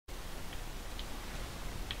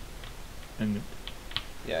And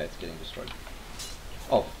Yeah, it's getting destroyed.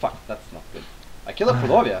 Oh fuck, that's not good. I killed a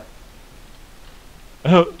Polovia.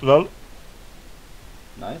 lol.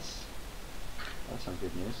 Nice. That's some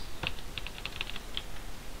good news.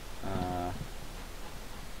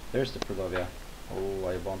 There's the Polovia. Oh,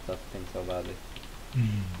 I want that thing so badly.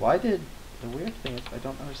 Why did... The weird thing is, I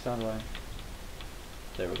don't understand why...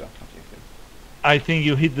 There we go. Okay, good. I think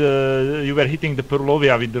you hit the... You were hitting the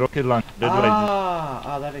Purlovia with the rocket launcher. That's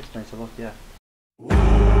why that explains a lot, yeah.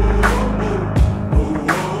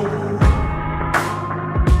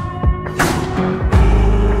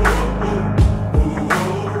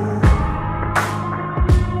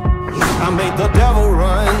 I made the devil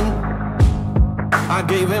run. I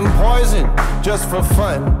gave him poison just for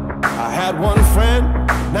fun. I had one friend,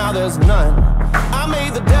 now there's none. I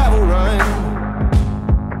made the devil run.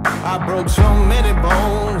 I broke so many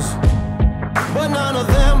bones, but none of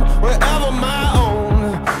them were ever my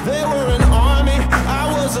own. They were an army, I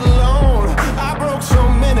was alone. I broke so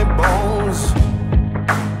many bones.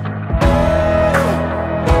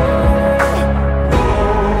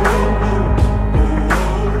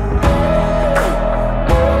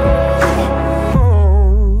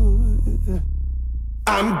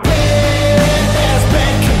 I'm bad as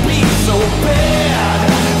bad can be, so bad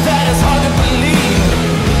that it's hard to believe.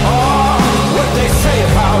 Oh, what they say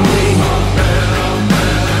about me.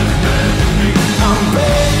 I'm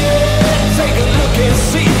bad, take a look and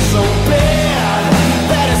see. So bad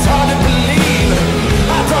that it's hard to believe.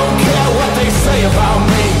 I don't care what they say about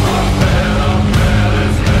me.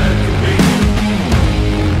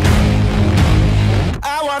 I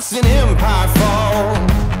watched an empire fall.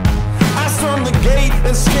 I stormed the gate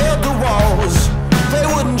and scaled the walls. They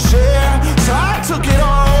wouldn't share, so I took it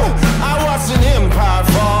all. I watched an empire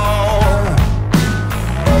fall.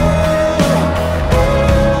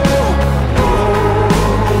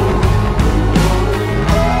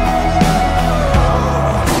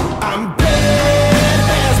 I'm bad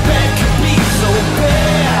as bad can be, so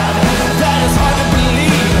bad that it's hard to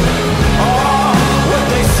believe. Oh, what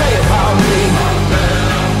they say about me.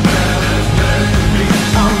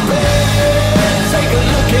 I'm bad, take a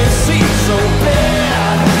look and see. So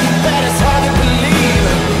bad that it's hard to believe.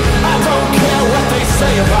 I don't care what they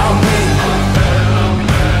say about me.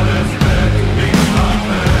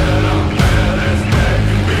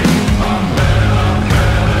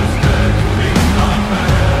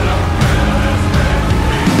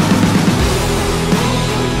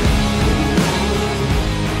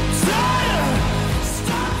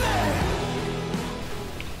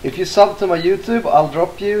 If you sub to my YouTube, I'll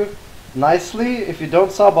drop you nicely. If you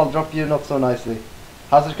don't sub, I'll drop you not so nicely.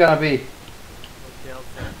 How's it gonna be?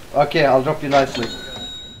 Okay, I'll drop you nicely.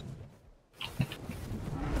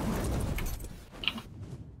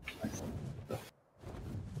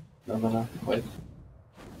 No, wait.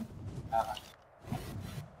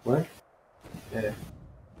 Where? Yeah.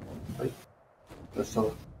 Wait. Let's sell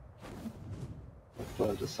it. Let's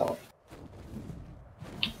learn to sell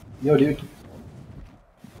it. Yo, dude.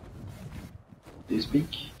 Do you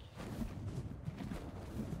speak?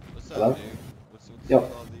 What's Hello? up, dude? What's Yo.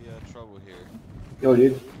 all the trouble here? Yo,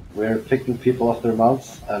 dude. We're picking people off their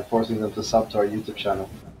mounts and forcing them to sub to our YouTube channel.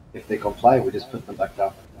 If they comply, we just put them back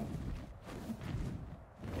down.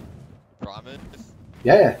 Promise?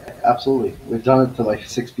 Yeah, absolutely. We've done it to like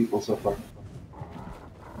 6 people so far.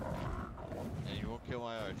 And you won't kill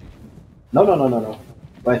my RG? No.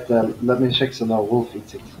 Wait, let me check so no wolf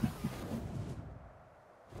eats it.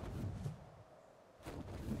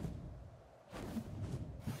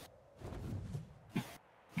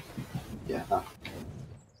 Yeah, no.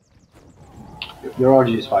 Your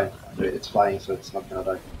RG is fine. It's flying, so it's not gonna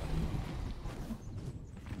die.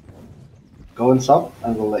 Go and sub,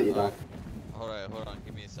 and we'll let you know. Hold on,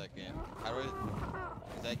 give me a second. How do I...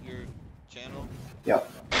 Is that your channel? Yep.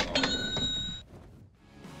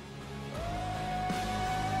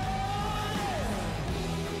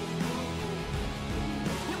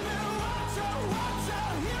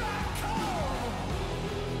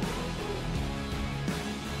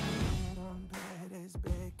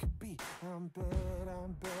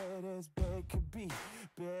 I'm bad as bad could be.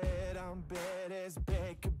 Bad, I'm bad as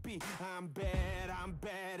bad could be. I'm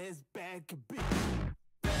bad as bad could be.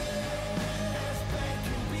 Bad as bad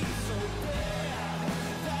can be, so bad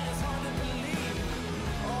that it's hard to believe.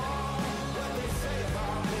 Oh, what they say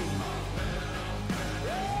about me.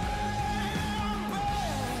 Yeah, I'm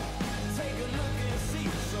bad. Take a look and see.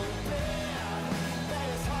 So bad that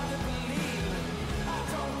it's hard to believe. I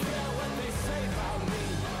don't care what they say about me.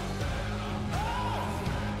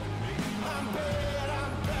 I'm bad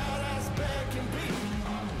as bad can be.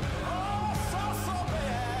 Oh, so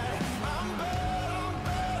bad. I'm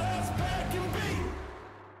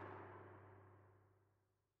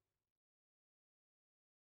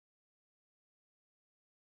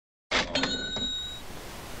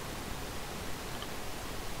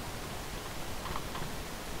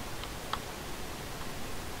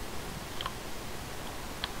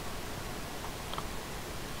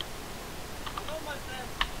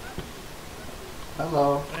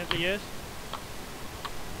Hello. Apparently yes.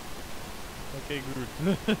 Okay,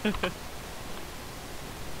 good.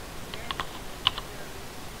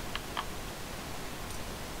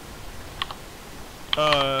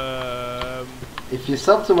 If you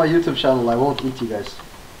sub to my YouTube channel, I won't eat you guys.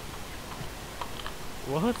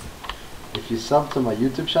 What? If you sub to my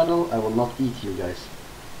YouTube channel, I will not eat you guys.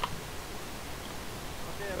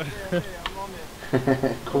 Okay, I'm on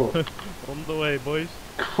it. Cool. On the way, boys.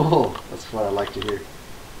 Cool. That's what I like to hear.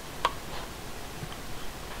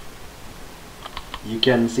 You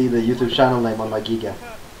can see the YouTube channel name on my Giga.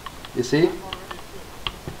 You see?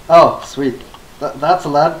 Oh, sweet. That's a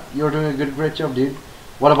lad. You're doing a great job, dude.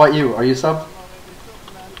 What about you? Are you sub?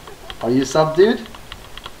 Are you sub, dude?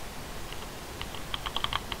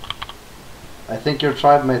 I think your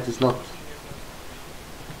tribe mate is not.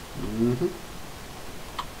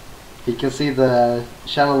 He can see the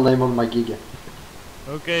channel name on my Giga.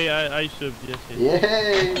 Okay, I subbed, yes.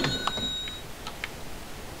 Yay!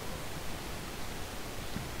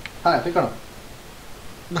 Hi, pick on him.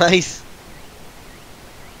 Nice.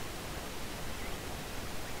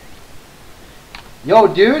 Yo,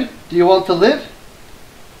 dude, do you want to live?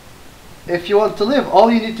 If you want to live,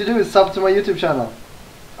 all you need to do is sub to my YouTube channel.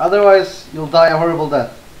 Otherwise, you'll die a horrible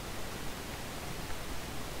death.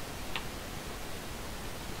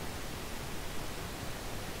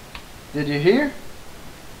 Did you hear?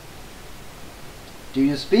 Do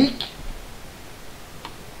you speak?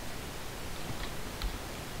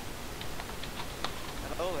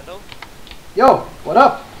 Hello, hello. Yo, what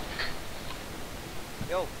up?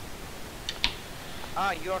 Yo.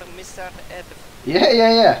 Ah, you're Mr. Ep5.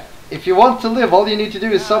 Yeah. If you want to live, all you need to do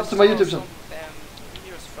is sub to my YouTube channel.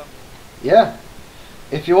 Videos from Yeah.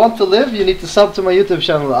 If you want to live, you need to sub to my YouTube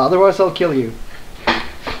channel, otherwise I'll kill you.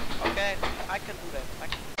 Okay, I can do that. I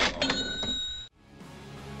can.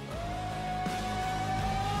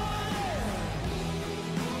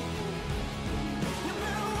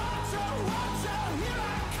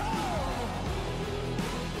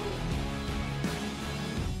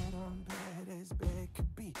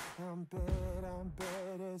 I'm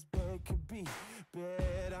bad as bad could be.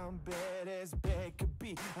 Bad, I'm bad as bad could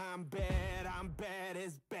be. I'm bad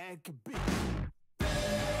as bad could be. Bad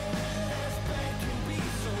as bad can be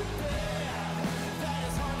so bad.